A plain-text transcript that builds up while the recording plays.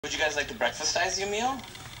Would you guys like to breakfastize your meal?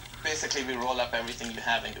 Basically, we roll up everything you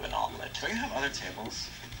have into an omelet. Do you have other tables?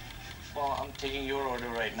 Well, I'm taking your order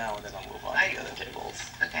right now, and then I'll move on to the other tables.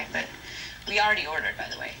 Okay, but we already ordered, by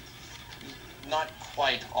the way. Not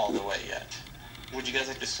quite all the way yet. Would you guys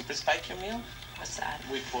like to super spike your meal? What's that?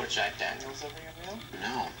 We pour Jack Daniels over your meal?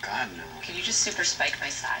 No, God, no. Can you just super spike my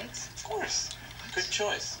sides? Of course. Good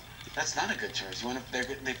choice. That's not a good choice. You want to?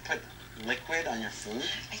 They put liquid on your food?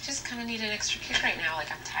 I just kind of need an extra kick right now.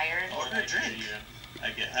 Like, I'm tired. Order a drink.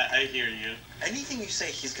 I hear you. Anything you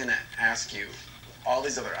say, he's gonna ask you. All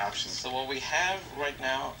these other options. So what we have right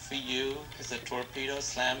now for you is a torpedo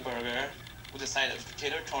slam burger with a side of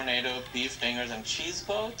potato tornado, beef fingers, and cheese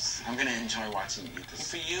boats. I'm gonna enjoy watching you eat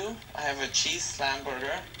this. For you, I have a cheese slam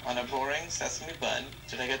burger on a boring sesame bun.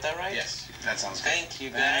 Did I get that right? Yes, that sounds good. Thank you,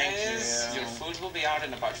 guys. Thank you. Your food will be out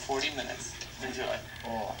in about 40 minutes. Enjoy.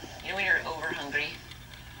 Oh. You know when you're over hungry?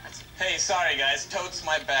 Hey, sorry guys, totes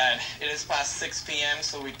my bad. It is past 6 p.m.,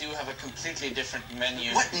 so we do have a completely different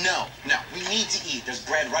menu. What? No. We need to eat. There's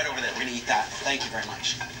bread right over there. We're gonna eat that. Thank you very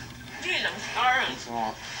much. Jeez, I'm starving.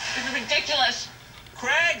 Oh. This is ridiculous.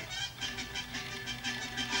 Craig!